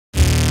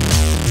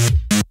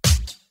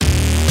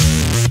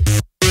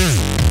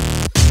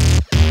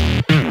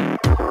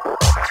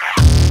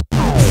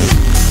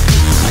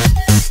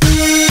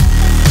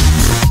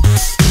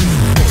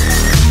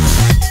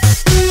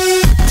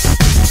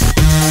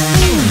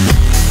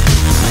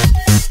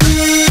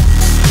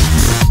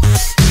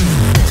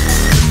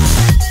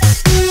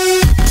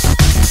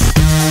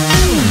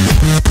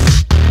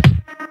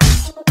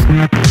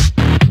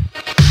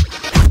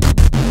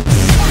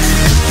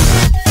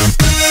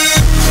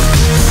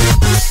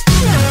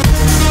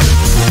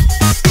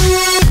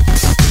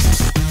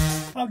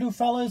doing,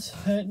 fellas?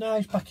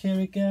 Nige back here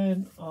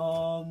again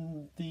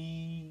on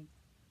the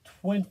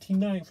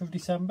 29th of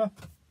December.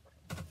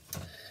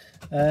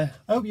 I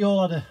hope you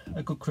all had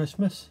a good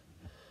Christmas.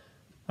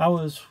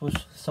 Ours was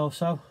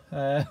so-so.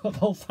 The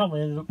whole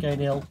family ended up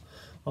getting ill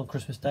on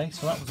Christmas Day,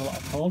 so that was a lot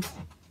of fun.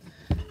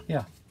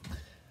 Yeah.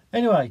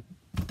 Anyway,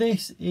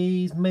 this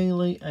is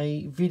mainly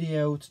a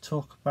video to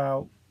talk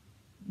about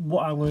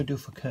what I'm going to do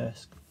for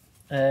Kursk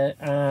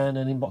and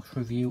an inbox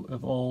review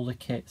of all the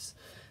kits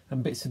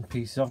and bits and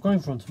pieces I've got in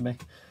front of me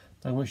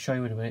that I'm going to show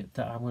you in a minute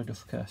that I'm going to do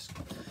for Kursk.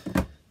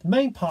 The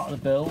main part of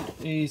the build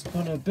is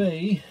going to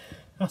be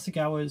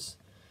Hasegawa's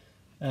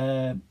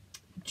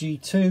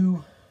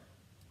G2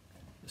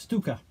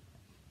 Stuka.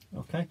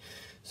 Okay,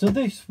 so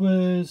this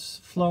was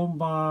flown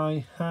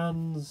by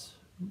Hans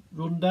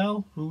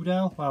Rundell,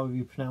 however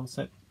you pronounce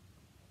it.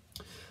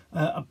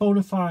 A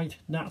bona fide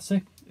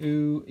Nazi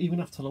who, even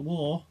after the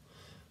war,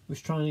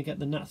 was trying to get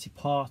the Nazi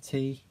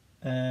party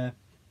up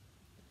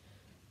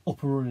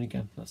and running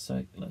again. Let's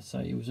say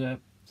he was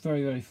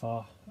very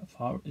far.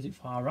 Is it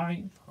far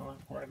right?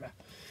 Whatever.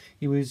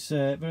 He was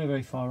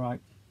very far right.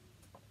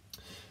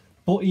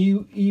 But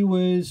he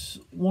was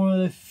one of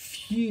the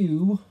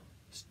few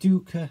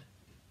Stuka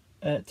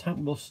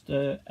tank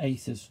buster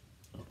aces.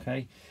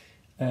 Okay.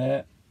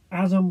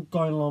 As I'm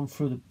going along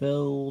through the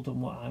build and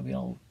what have you,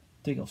 I'll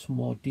dig up some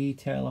more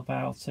detail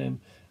about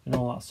him and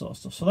all that sort of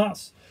stuff. So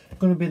that's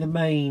going to be the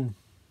main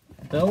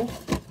build.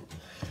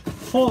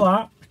 For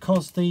that,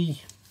 because the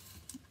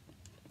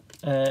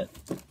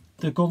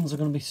guns are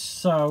going to be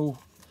so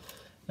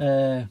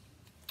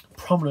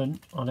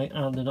prominent on it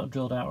and they're not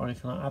drilled out or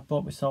anything like that, I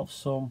bought myself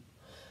some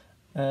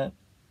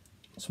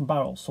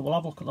barrels. So we'll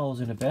have a look at those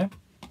in a bit.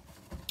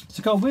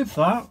 To go with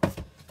that,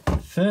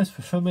 first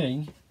for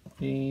me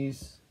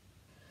is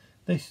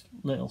this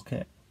little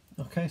kit.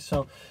 Okay,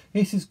 so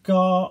this has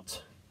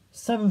got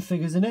 7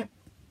 figures in it.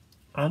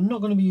 I'm not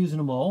going to be using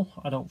them all,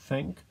 I don't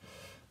think.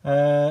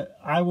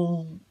 I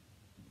will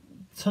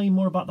tell you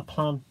more about the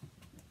plan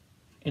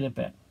in a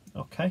bit.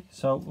 Okay,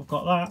 so we've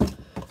got that,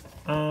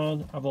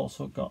 and I've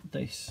also got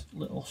this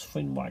little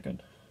swing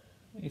wagon,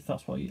 if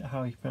that's how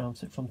you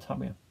pronounce it, from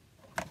Tamiya.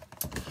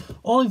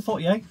 All in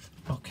 48.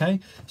 Okay,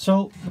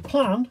 so the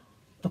plan,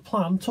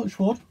 touch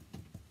wood,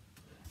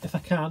 if I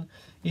can,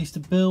 is to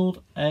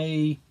build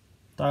a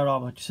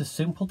diorama, just a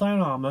simple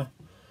diorama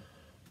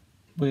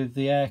with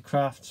the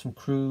aircraft, some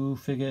crew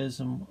figures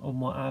and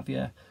what have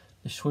you,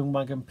 the swing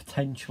wagon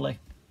potentially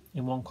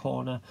in one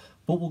corner,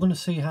 but we're going to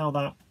see how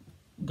that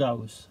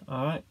goes.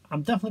 All right,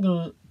 I'm definitely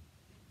going to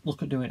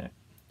look at doing it.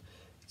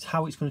 It's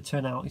how it's going to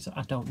turn out,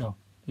 I don't know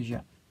as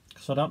yet,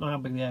 because I don't know how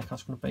big the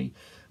aircraft's going to be,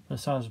 the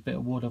size of a bit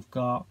of wood I've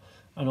got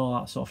and all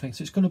that sort of thing.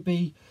 So it's going to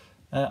be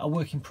a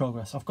work in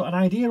progress. I've got an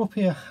idea up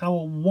here how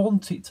I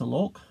want it to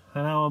look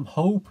and how I'm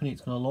hoping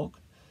it's going to look.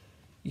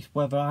 It's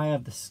whether I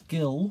have the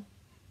skill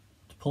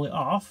to pull it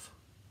off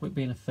with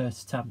being a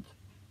first attempt.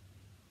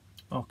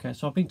 Okay,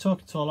 so I've been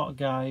talking to a lot of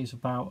guys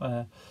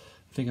about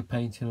figure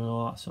painting and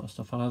all that sort of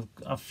stuff, and I've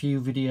a few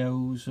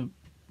videos of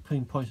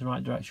putting points in the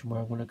right direction where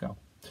I'm going to go.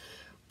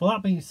 Well,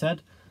 that being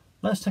said,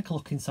 let's take a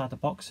look inside the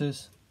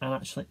boxes and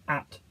actually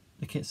at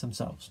the kits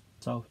themselves.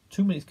 So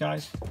 2 minutes,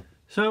 guys.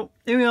 So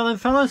here we are then,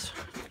 fellas.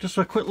 Just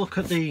a quick look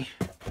at the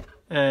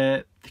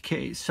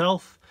kit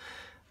itself.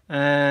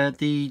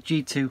 The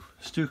G2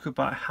 Stuka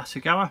by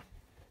Hasegawa.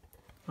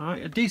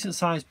 Alright, a decent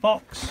sized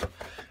box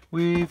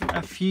with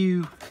a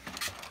few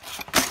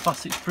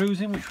plastic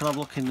sprues in, which we'll have a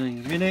look in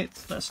a minute.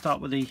 Let's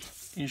start with the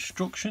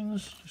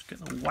instructions. Just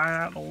get the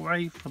wire out of the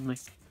way from the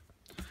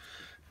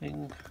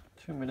thing.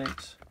 2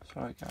 minutes.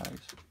 Sorry, guys.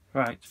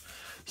 Right.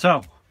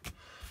 So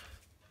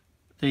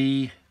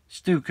the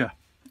Stuka.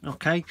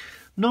 Okay.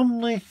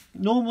 Normally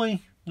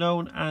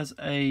known as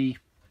a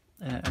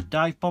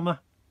dive bomber.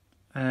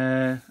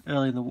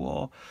 Early in the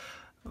war,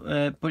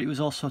 but it was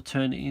also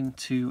turned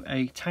into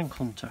a tank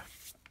hunter.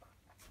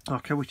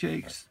 Okay, which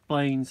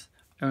explains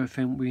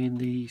everything within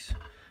these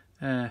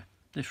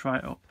this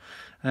write up,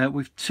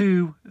 with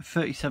 2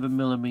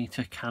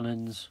 37mm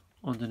cannons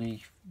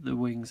underneath the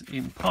wings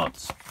in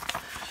pods.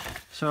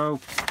 So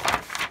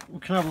we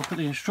can have a look at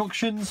the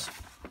instructions,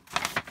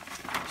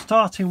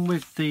 starting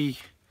with the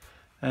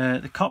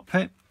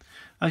cockpit.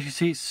 As you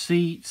see, it's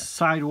seats,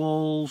 side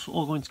walls,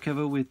 all going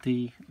together with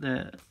the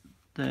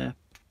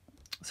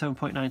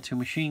 7.92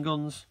 machine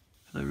guns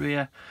for the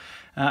rear.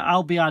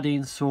 I'll be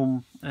adding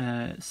some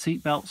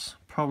seat belts,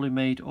 probably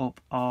made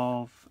up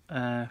of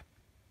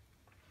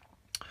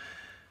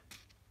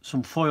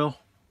some foil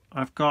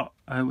I've got,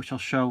 which I'll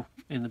show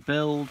in the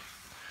build.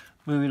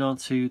 Moving on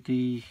to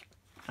the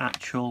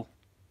actual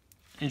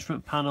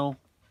instrument panel,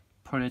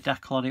 putting a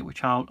decal on it,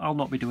 which I'll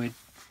not be doing.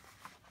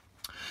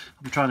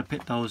 I'll be trying to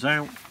pick those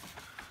out.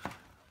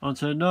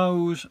 Onto the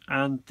nose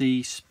and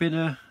the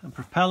spinner and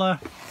propeller.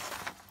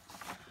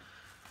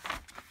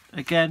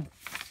 Again,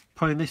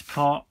 putting this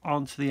part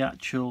onto the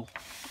actual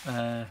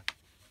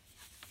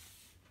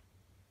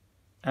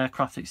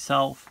aircraft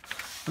itself.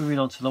 Moving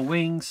on to the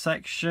wing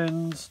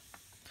sections,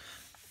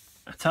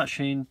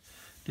 attaching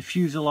the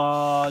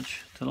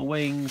fuselage to the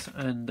wings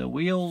and the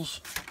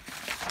wheels.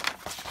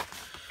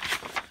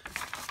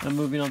 And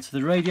moving on to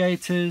the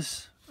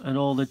radiators and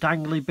all the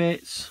dangly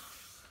bits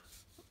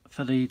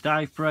for the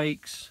dive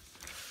brakes,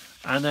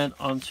 and then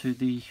onto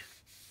the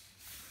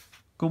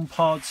gun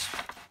pods,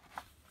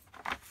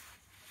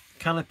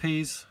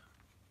 canopies,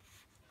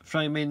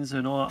 framings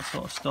and all that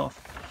sort of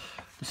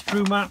stuff. The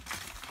sprue map,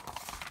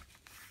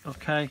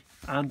 okay,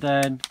 and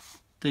then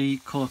the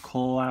colour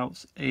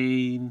call-outs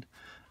in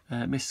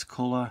Mr.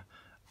 Colour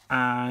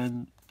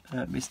and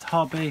Mr.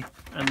 Hobby,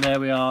 and there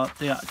we are,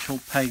 the actual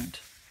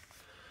paint,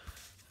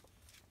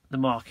 the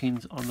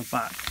markings on the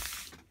back.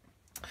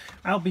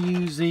 I'll be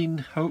using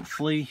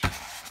hopefully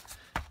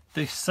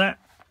this set,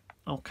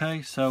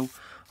 okay, so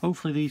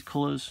hopefully these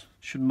colours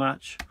should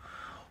match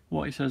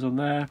what it says on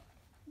there.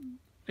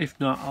 If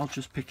not, I'll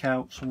just pick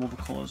out some other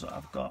colours that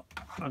I've got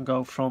and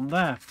go from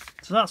there.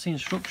 So that's the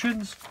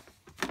instructions.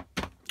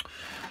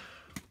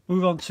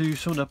 Move on to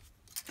some of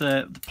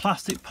the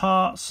plastic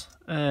parts,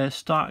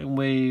 starting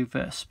with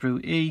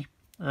sprue E,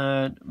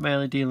 and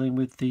mainly dealing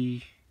with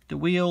the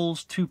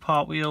wheels,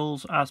 2-part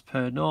wheels as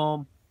per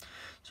norm.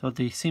 So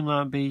the seam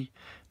line B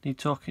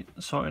need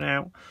sorting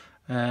out.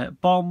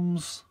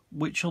 Bombs,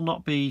 which will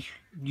not be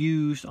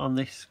used on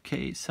this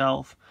kit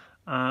itself,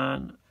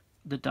 and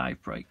the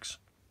dive brakes.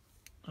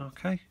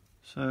 Okay,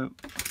 so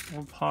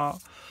one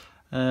part.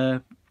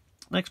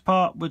 Next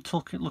part, we're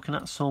looking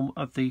at some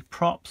of the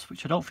props,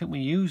 which I don't think we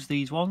use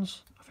these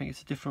ones. I think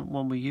it's a different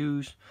one we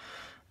use.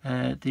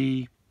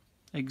 The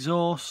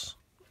exhaust,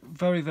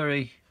 very,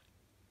 very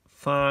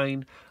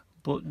fine,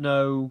 but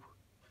no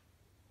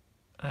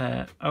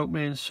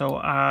opening, so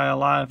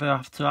I'll either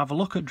have to have a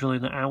look at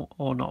drilling it out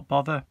or not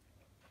bother,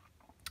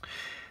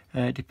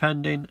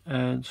 depending,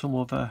 and some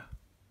other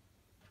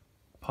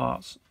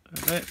parts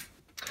of it.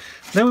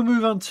 Then we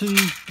move on to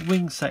the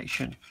wing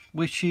section,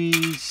 which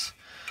is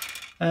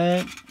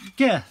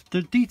yeah,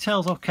 the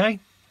detail's okay,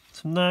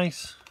 some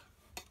nice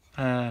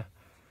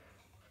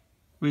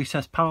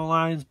recessed panel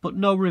lines, but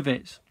no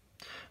rivets.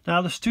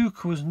 Now the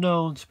Stuka was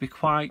known to be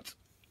quite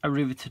a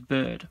riveted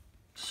bird,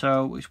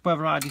 so it's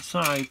whether I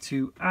decide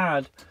to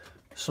add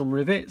some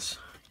rivets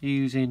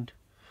using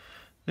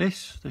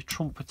this, the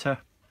Trumpeter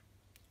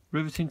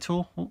riveting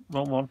tool. Oh,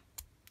 wrong one,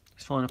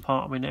 it's falling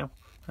apart on me now.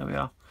 There we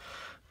are.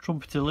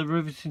 Trumpeter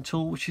riveting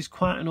tool, which is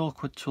quite an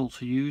awkward tool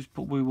to use,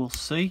 but we will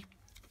see.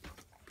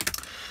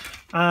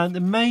 And the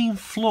main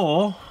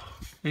flaw,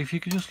 if you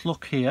could just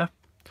look here,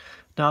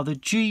 now the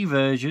G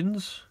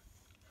versions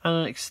and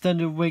an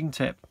extended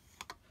wingtip.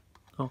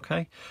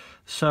 Okay,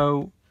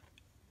 so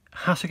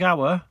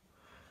Hasegawa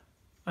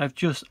have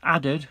just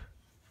added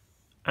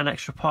an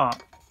extra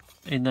part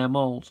in their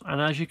moulds,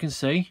 and as you can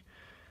see,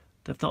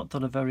 they've not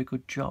done a very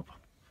good job.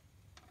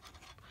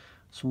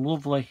 Some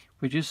lovely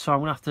ridges, so I'm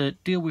going to have to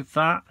deal with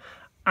that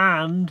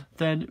and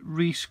then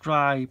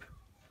rescribe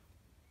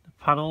the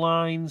panel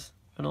lines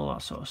and all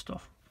that sort of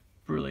stuff.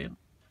 Brilliant.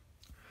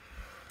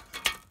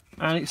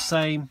 And it's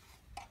same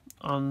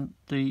on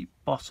the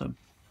bottom.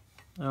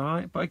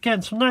 Alright, but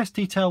again, some nice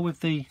detail with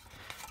the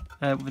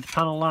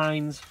panel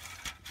lines,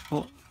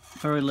 but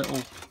very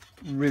little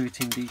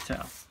riveting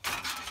detail.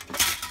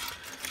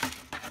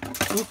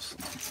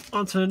 Oops.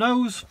 Onto the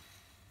nose.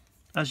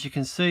 As you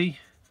can see,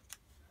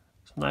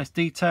 some nice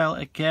detail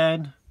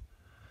again.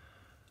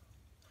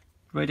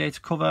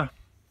 Radiator cover,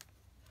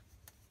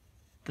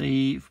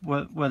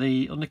 where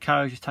the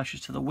undercarriage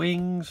attaches to the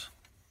wings.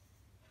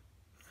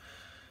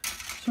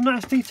 Some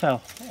nice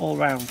detail all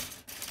round.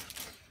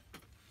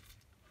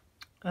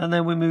 And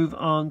then we move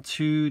on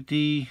to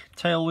the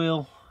tail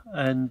wheel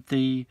and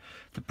the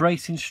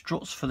bracing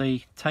struts for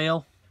the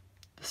tail,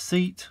 the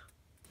seat,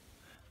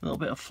 a little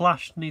bit of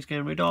flash needs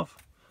getting rid of.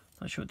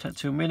 That shouldn't take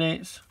 2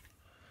 minutes.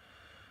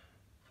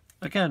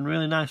 Again,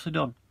 really nicely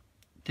done.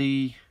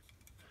 The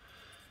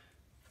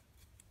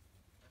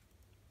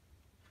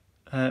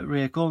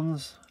rear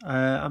guns,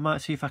 I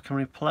might see if I can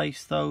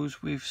replace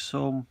those with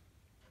some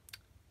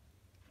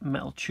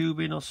metal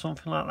tubing or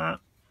something like that.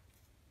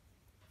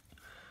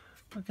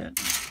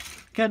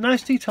 Again,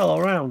 nice detail all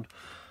around.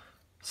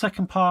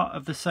 Second part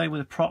of the same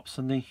with the props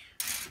and the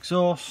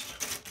exhaust.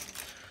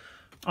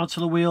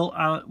 Onto the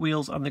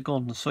wheels and the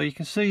guns. So you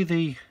can see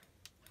the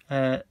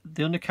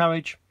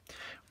undercarriage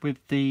with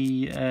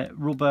the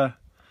rubber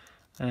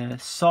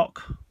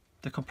sock,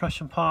 the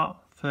compression part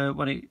for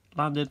when it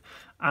landed,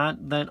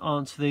 and then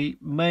onto the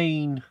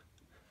main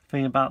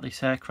thing about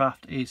this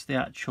aircraft is the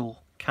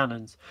actual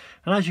cannons.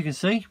 And as you can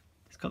see,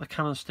 it's got the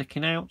cannons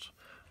sticking out.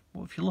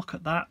 But if you look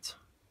at that,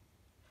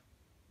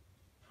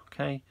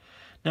 okay,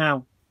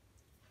 now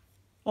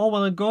all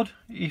well and good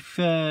if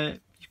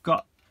you've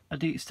got a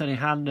deep steady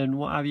hand and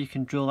whatever, you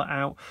can drill that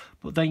out,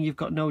 but then you've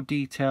got no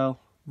detail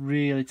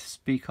really to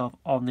speak of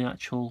on the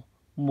actual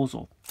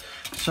muzzle.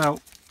 So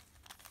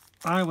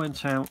I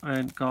went out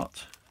and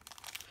got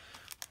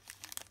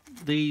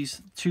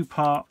these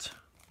 2-part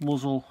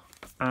muzzle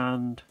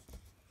and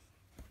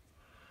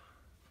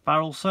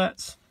barrel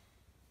sets.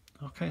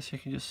 Okay, so you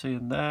can just see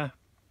them there.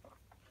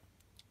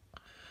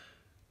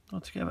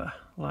 all together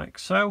like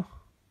so.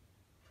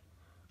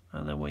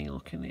 And then when you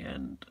look in the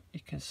end,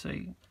 you can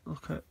see,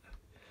 look at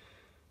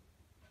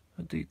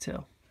the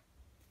detail.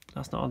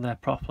 That's not on there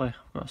properly.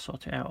 I've got to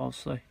sort it out,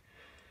 obviously.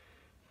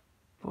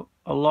 But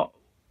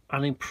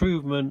an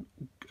improvement,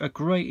 a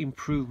great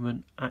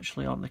improvement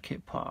actually on the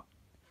kit part.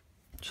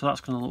 So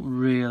that's going to look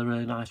really,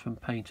 really nice when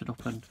painted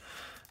up and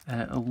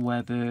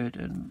weathered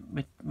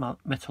and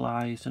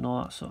metallized and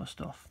all that sort of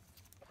stuff.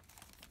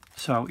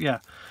 So yeah,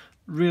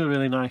 really,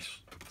 really nice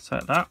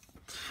set that.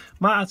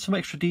 Might add some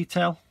extra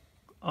detail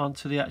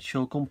onto the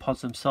actual gun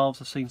pods themselves.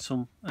 I've seen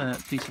some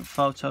decent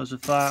photos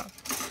of that.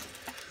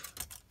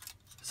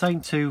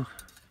 Same two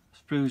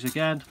sprues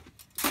again,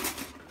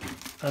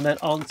 and then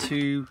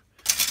onto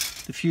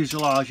the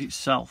fuselage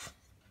itself.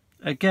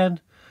 Again,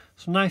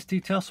 some nice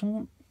detail,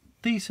 some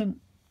decent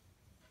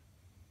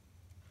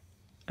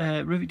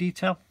rivet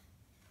detail.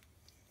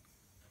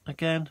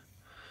 Again,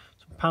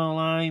 some panel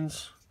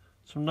lines,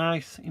 some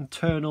nice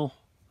internal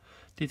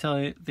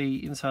detail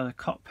the inside of the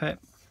cockpit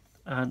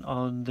and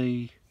on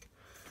the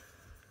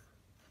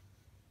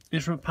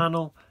instrument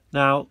panel.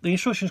 Now the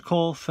instructions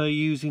call for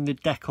using the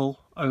decal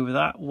over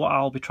that. What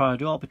I'll be trying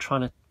to do, I'll be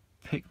trying to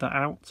pick that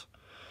out.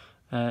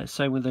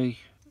 Same with the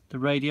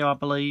radio, I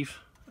believe,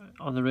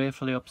 on the rear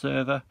for the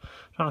observer.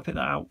 Trying to pick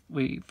that out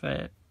with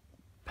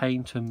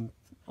paint and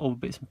other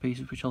bits and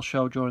pieces, which I'll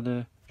show during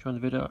the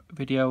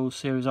video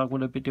series I'm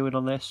going to be doing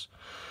on this.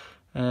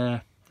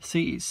 The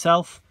seat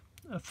itself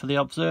for the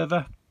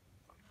observer,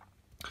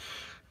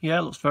 yeah,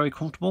 it looks very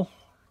comfortable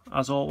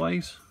as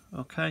always.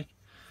 Okay.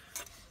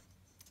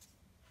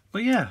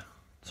 But yeah,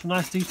 some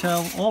nice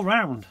detail all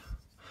round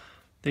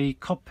the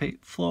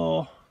cockpit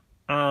floor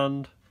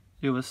and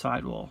the other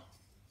side wall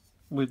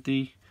with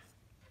the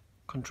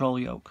control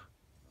yoke.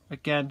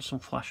 Again, some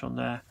flash on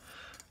there,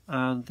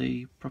 and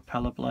the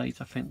propeller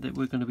blades I think that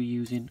we're going to be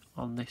using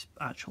on this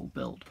actual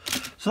build.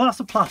 So that's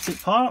the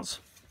plastic parts,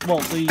 well,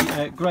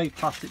 the grey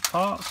plastic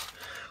parts.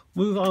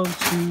 Move on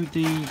to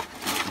the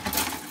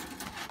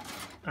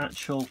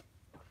actual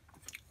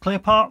clear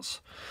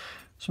parts.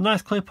 Some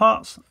nice clear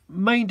parts.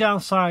 Main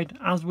downside,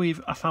 as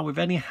I found with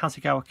any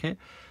Hasegawa kit,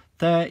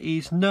 there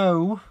is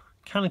no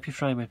canopy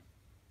framing.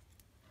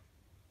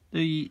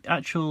 The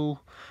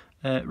actual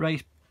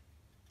race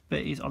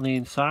bit is on the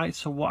inside,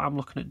 so what I'm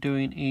looking at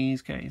doing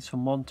is getting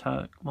some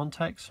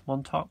Montex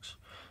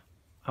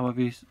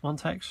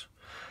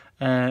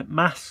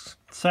mask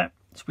set,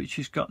 which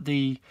has got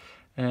the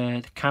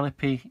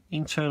canopy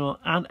internal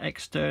and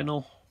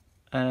external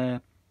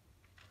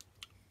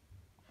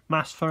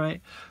mask for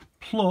it.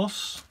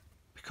 Plus,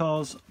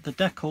 because the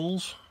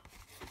decals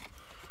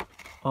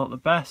aren't the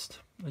best,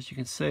 as you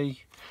can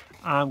see,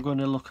 I'm going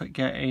to look at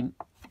getting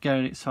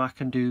it so I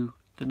can do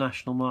the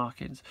national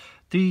markings.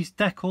 These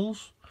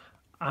decals,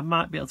 I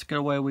might be able to get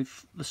away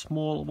with the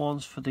smaller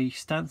ones for the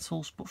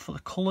stencils, but for the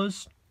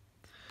colours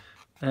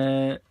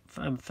and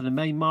for the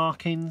main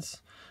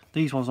markings,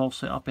 these ones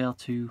also I'll be able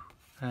to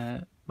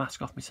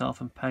mask off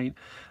myself and paint.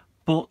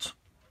 But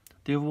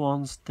the other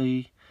ones,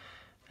 they're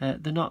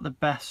not the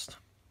best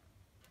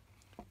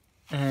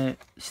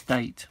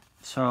state,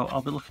 so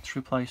I'll be looking to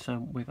replace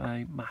them with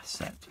a mask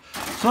set.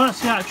 So that's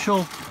the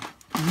actual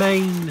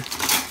main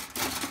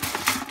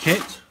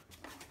kit,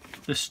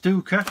 the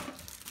Stuka.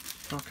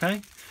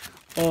 Okay,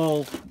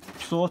 all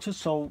sorted,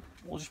 so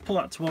we'll just pull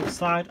that to one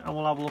side and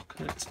we'll have a look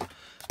at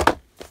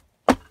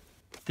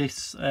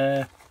this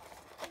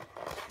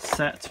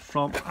set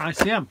from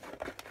ICM.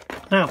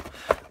 Now,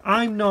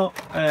 I'm not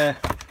a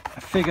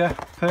figure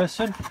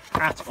person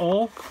at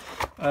all.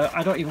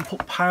 I don't even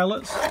put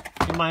pilots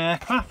in my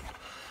aircraft,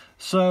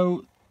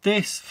 so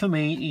this for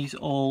me is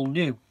all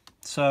new.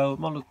 So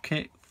model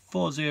kit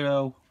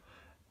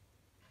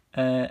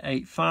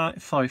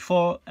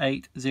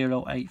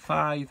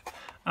 48085,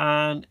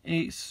 and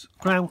it's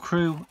ground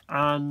crew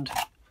and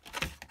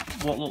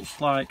what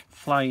looks like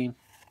flying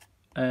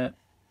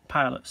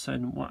pilots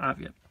and what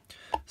have you.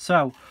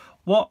 So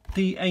what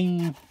the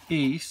aim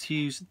is to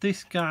use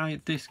this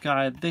guy, this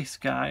guy, this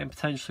guy, and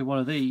potentially one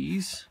of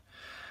these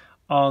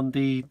on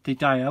the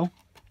Dio.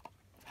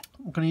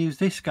 I'm going to use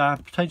this guy,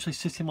 potentially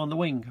sit him on the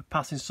wing,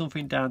 passing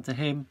something down to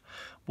him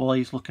while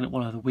he's looking at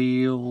one of the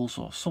wheels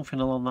or something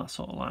along that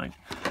sort of line.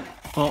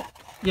 But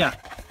yeah,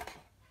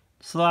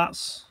 so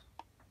that's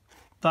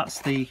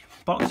the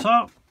box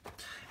art.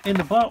 In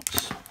the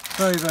box,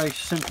 very, very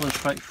simple and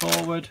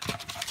straightforward.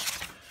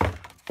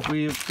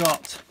 We've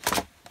got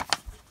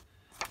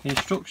the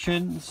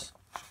instructions,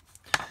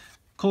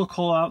 colour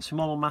call-outs in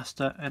Model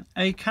Master and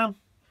ACAN.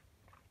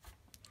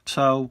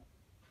 So,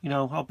 you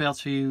know, I'll be able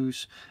to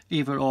use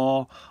either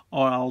or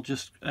I'll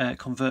just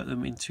convert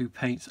them into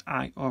paints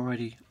I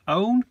already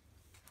own.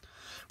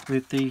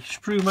 With the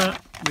sprue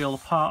mat, with all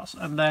the parts,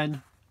 and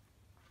then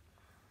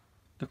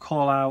the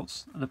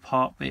call-outs and the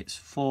part bits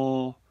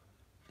for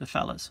the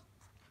fellas,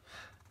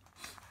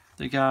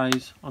 the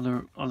guys on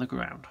the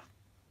ground.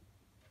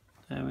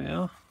 There we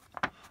are.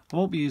 I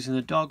won't be using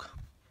the dog,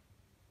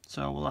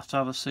 so we'll have to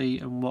have a see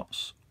and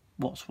what's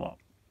what.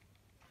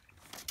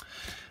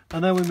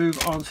 And then we move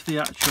on to the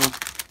actual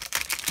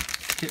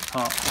kit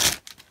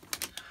parts,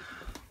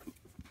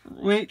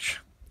 which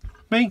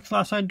me, like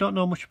I said, don't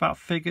know much about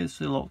figures.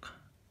 They look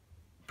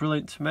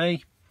brilliant to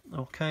me.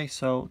 Okay,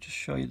 so just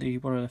show you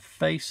one of the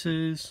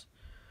faces,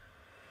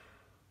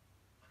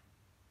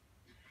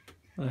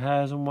 the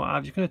hairs and what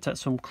have you. Going to take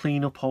some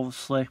clean up,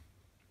 obviously,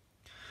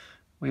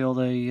 with all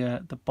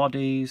the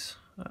bodies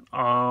and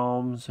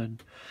arms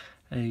and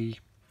a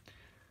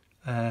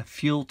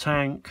fuel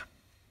tank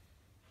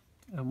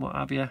and what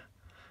have you,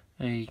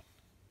 an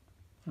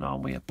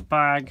arm with a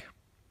bag.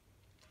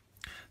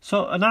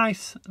 So a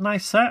nice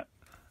set,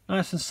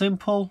 nice and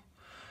simple.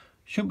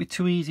 Shouldn't be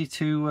too easy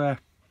to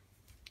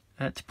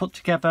put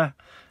together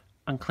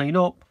and clean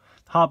up.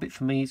 The hard bit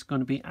for me is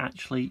going to be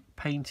actually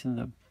painting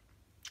them.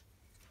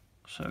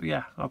 So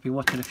yeah, I've been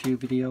watching a few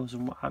videos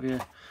and what have you,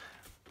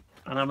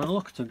 and I'm going to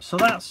look at them. So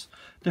that's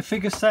the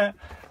figure set,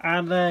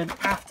 and then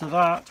after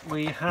that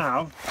we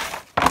have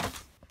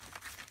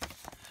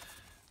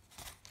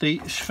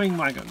the string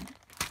wagon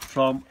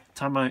from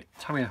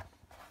Tamiya.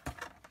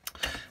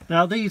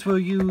 Now these were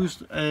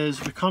used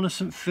as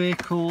reconnaissance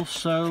vehicles,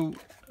 so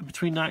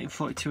between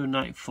 1942 and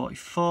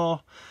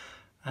 1944.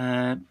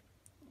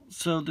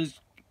 So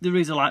there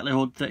is a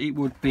likelihood that it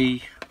would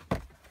be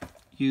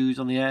used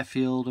on the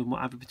airfield and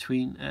whatever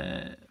between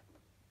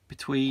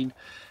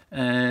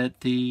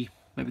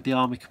maybe the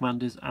army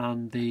commanders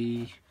and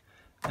the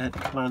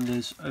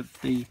commanders of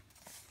the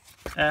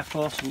air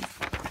force,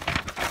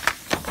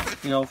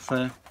 you know,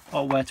 for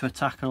where to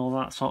attack and all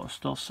that sort of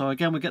stuff. So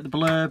again, we get the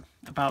blurb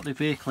about the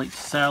vehicle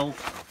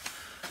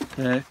itself,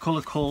 the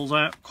colour call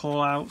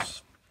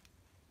outs,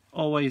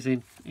 always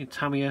in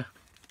Tamiya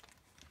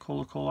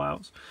colour call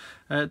outs,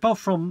 both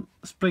from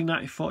spring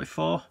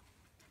 1944,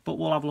 but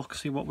we'll have a look and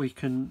see what we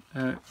can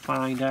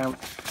find out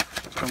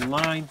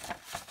online.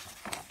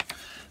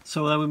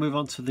 So then we move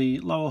on to the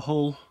lower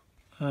hull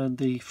and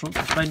the front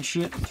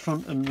suspension,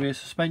 front and rear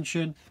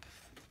suspension.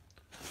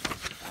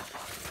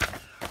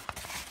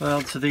 We're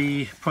on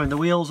to putting the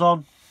wheels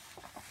on,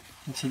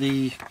 into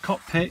the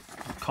cockpit,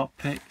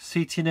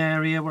 seating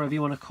area, whatever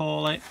you want to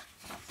call it.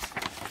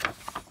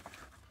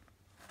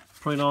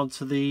 Putting on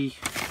to the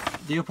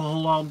upper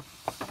hull on,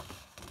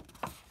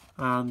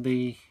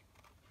 and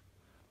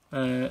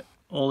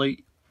all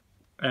the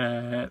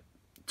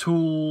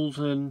tools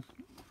and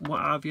what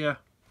have you.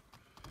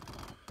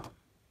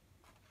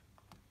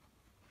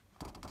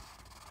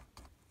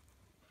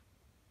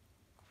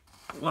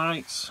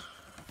 Lights,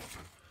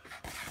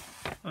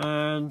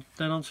 and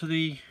then onto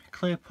the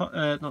clear part,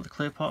 not the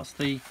clear parts,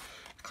 the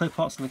clear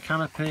parts and the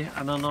canopy,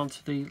 and then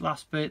onto the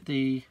last bit,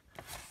 the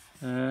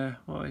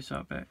what is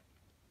that bit?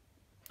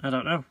 I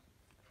don't know.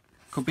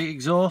 Could be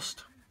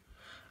exhaust,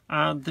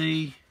 and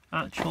the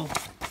actual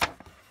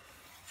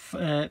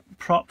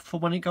prop for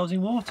when it goes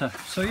in water.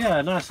 So yeah,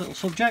 a nice little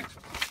subject.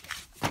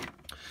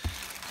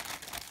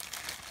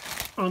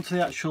 Onto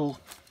the actual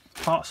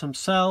parts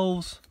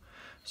themselves.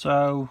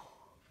 So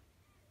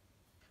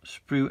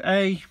sprue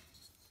A,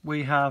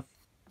 we have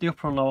the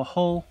upper and lower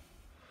hull,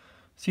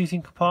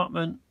 seating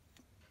compartment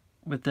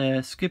with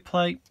the skid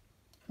plate,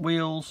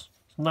 wheels,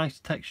 nice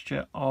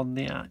texture on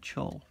the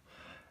actual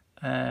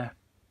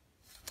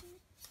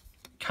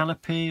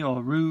canopy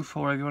or roof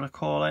or whatever you want to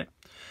call it.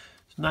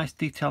 It's nice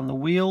detail on the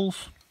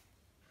wheels.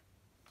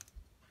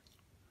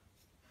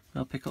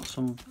 They'll pick up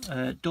some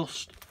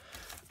dust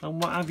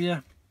and what have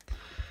you.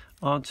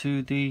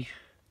 Onto the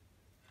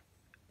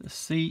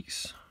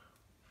seats.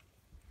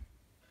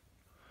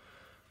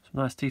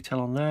 Some nice detail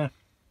on there.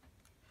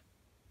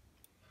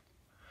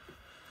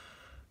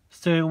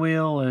 Steering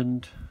wheel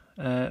and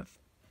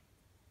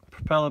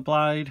propeller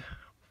blade.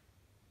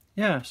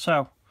 Yeah,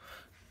 so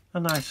a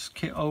nice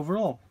kit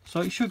overall. So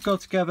it should go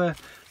together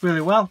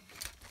really well,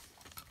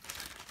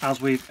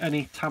 as with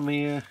any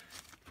Tamiya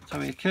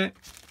kit.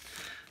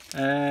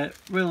 Really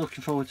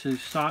looking forward to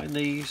starting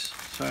these.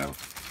 So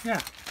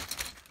yeah.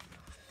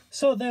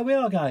 So there we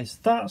are, guys.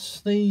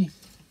 That's the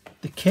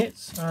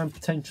kits I'm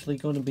potentially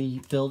going to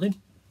be building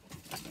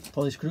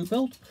for this group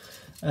build,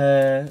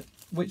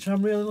 which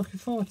I'm really looking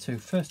forward to.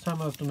 First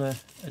time I've done a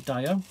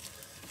Dio,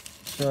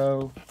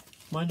 so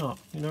why not?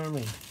 You know what I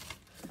mean?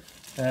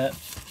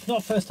 Not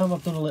the first time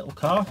I've done a little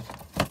car.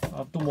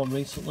 I've done one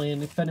recently,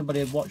 and if anybody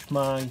had watched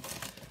my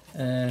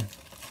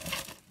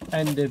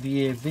end of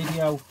year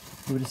video,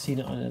 you would have seen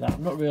it on that.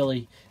 I'm not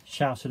really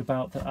shouted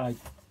about that I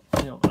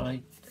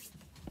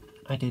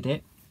did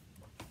it,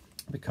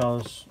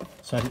 because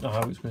I didn't know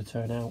how it was going to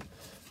turn out,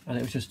 and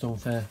it was just done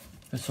for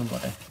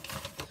somebody.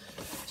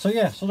 So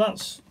yeah, so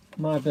that's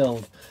my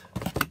build.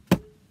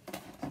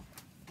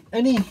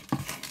 Any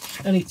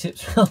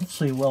tips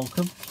obviously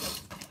welcome.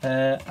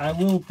 I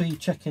will be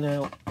checking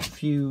out a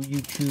few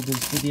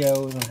YouTubers'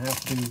 videos on how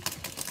to do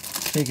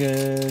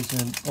figures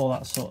and all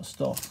that sort of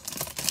stuff,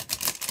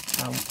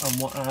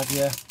 and what have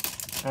you.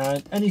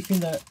 And anything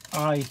that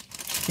I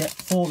get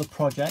for the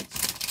project,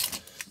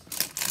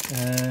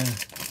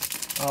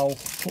 I'll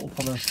put up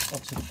on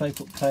obviously the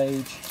Facebook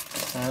page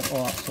and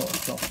all that sort of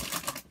stuff.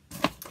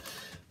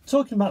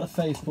 Talking about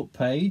the Facebook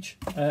page,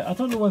 I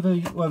don't know whether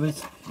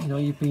you know,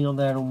 you've been on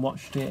there and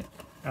watched it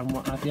and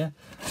what have you.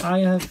 I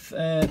have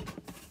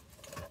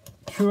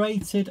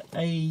curated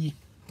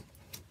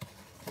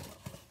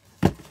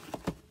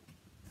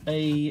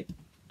a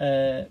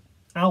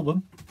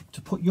album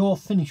to put your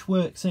finished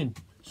works in.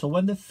 So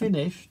when they're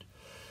finished,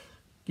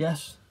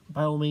 yes,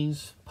 by all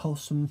means,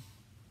 post them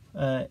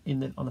on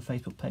the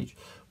Facebook page.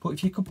 But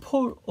if you could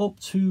put up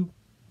to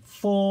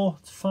 4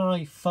 to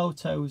 5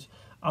 photos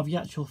of the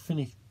actual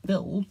finished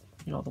build,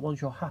 you know, the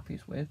ones you're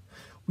happiest with,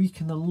 we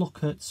can then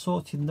look at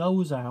sorting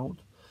those out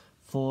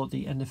for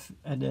the end of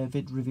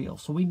vid reveal.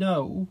 So we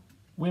know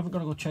we haven't got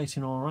to go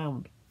chasing all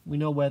around. We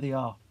know where they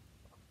are.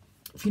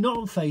 If you're not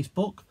on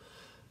Facebook,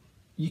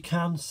 you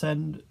can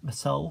send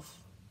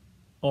myself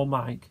or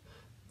Mike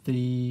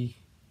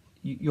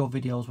your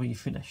videos when you're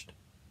finished.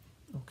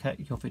 Okay,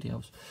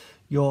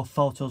 your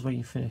photos when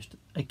you're finished.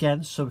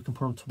 Again, so we can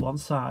put them to one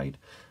side,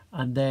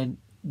 and then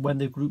when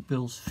the group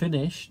build's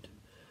finished,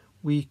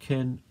 we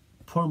can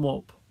put them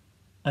up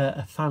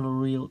a final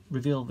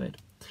reveal vid.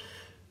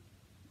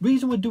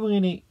 Reason we're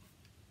doing it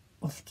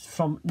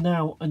from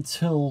now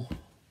until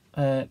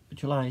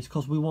July is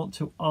because we want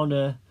to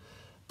honour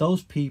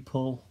those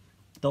people,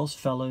 those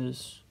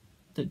fellas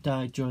that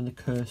died during the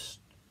Kursk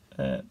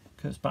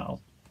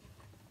battle.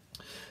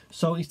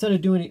 So instead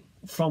of doing it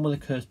from when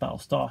the Kursk battle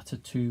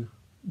started to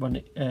run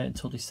it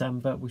until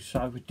December, we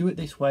decided we'd do it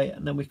this way,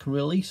 and then we can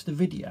release the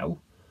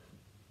video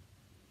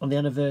on the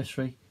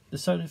anniversary, the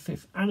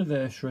 75th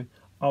anniversary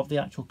of the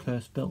actual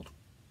Kursk build.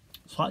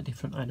 Slightly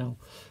different, I know,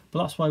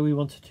 but that's why we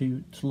wanted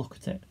to look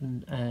at it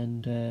and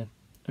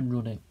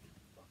run it.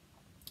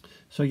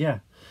 So yeah,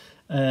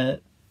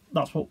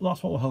 that's what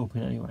we're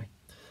hoping anyway.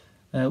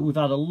 We've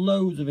had a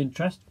loads of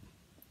interest.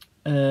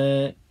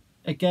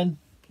 Again,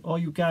 all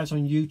you guys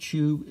on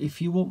YouTube,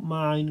 if you wouldn't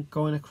mind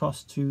going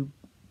across to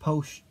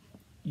post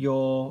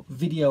your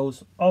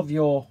videos of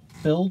your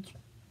build,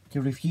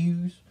 your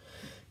reviews,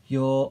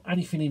 your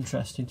anything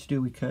interesting to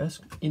do with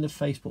Kursk in the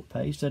Facebook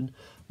page, then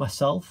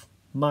myself,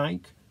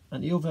 Mike,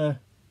 and the other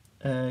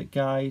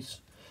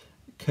guys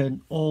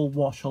can all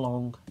watch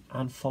along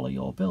and follow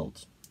your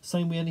builds.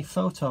 Same with any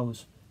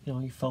photos, you know,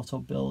 your photo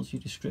builds,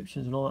 your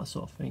descriptions and all that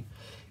sort of thing.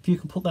 If you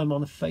can put them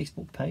on the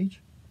Facebook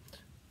page,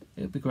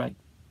 it would be great.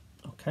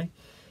 Okay.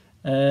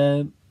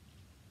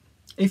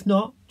 If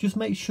not, just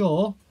make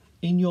sure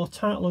in your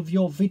title of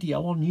your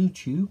video on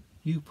YouTube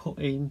you put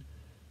in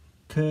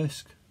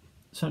Kursk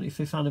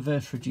 75th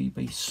anniversary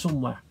GB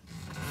somewhere.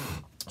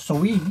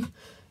 So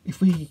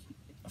if we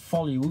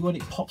follow you, when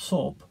it pops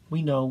up,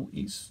 we know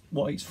it's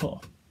what it's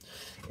for.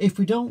 If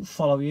we don't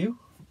follow you,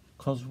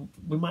 because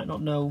we might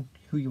not know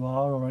who you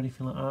are or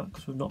anything like that,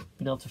 because we've not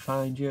been able to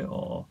find you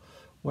or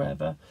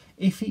wherever,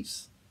 if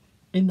it's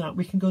in that,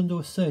 we can go and do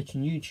a search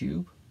on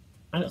YouTube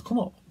and it'll come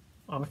up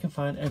and we can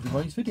find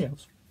everybody's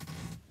videos.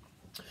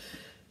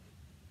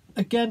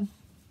 Again,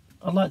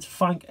 I'd like to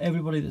thank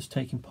everybody that's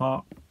taken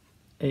part.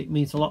 It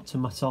means a lot to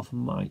myself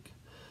and Mike.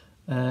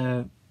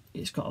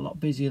 It's got a lot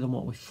busier than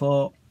what we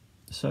thought.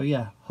 So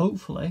yeah,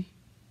 hopefully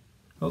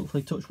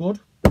touch wood,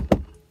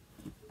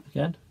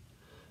 again,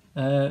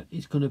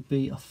 it's going to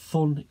be a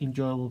fun,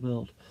 enjoyable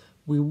build.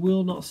 We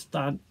will not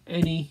stand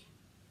any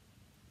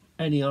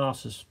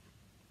arses,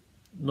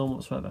 none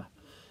whatsoever.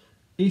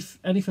 If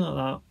anything like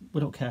that,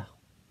 we don't care.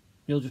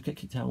 You'll just get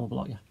kicked out and we'll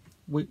block you.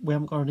 We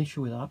haven't got an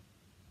issue with that.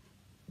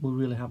 We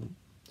really haven't.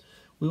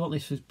 We want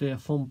this to be a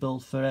fun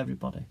build for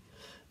everybody.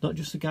 Not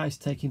just the guys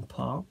taking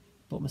part,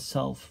 but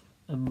myself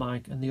and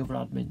Mike and the other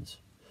admins.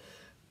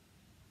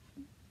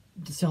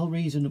 That's the whole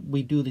reason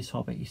we do this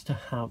hobby, is to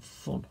have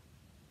fun.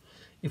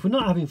 If we're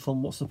not having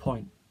fun, what's the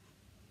point?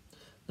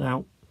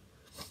 Now,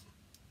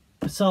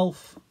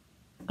 myself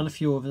and a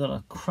few others had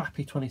a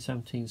crappy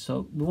 2017,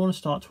 so we want to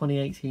start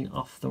 2018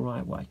 off the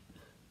right way,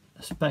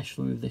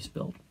 especially with this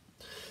build.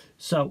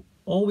 So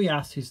all we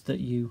ask is that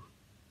you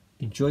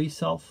enjoy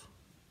yourself,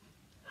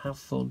 have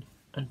fun,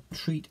 and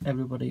treat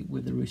everybody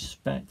with the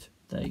respect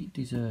they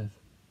deserve.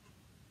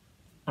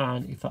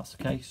 And if that's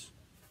the case,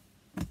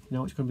 you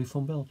know it's going to be a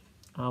fun build,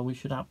 and we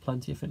should have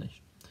plenty of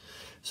finish.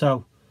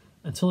 So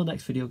until the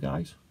next video,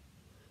 guys,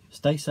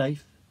 stay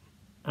safe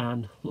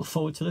and look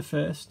forward to the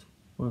first,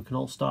 where we can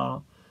all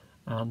start,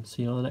 and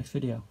see you on the next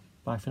video.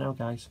 Bye for now,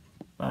 guys.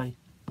 Bye.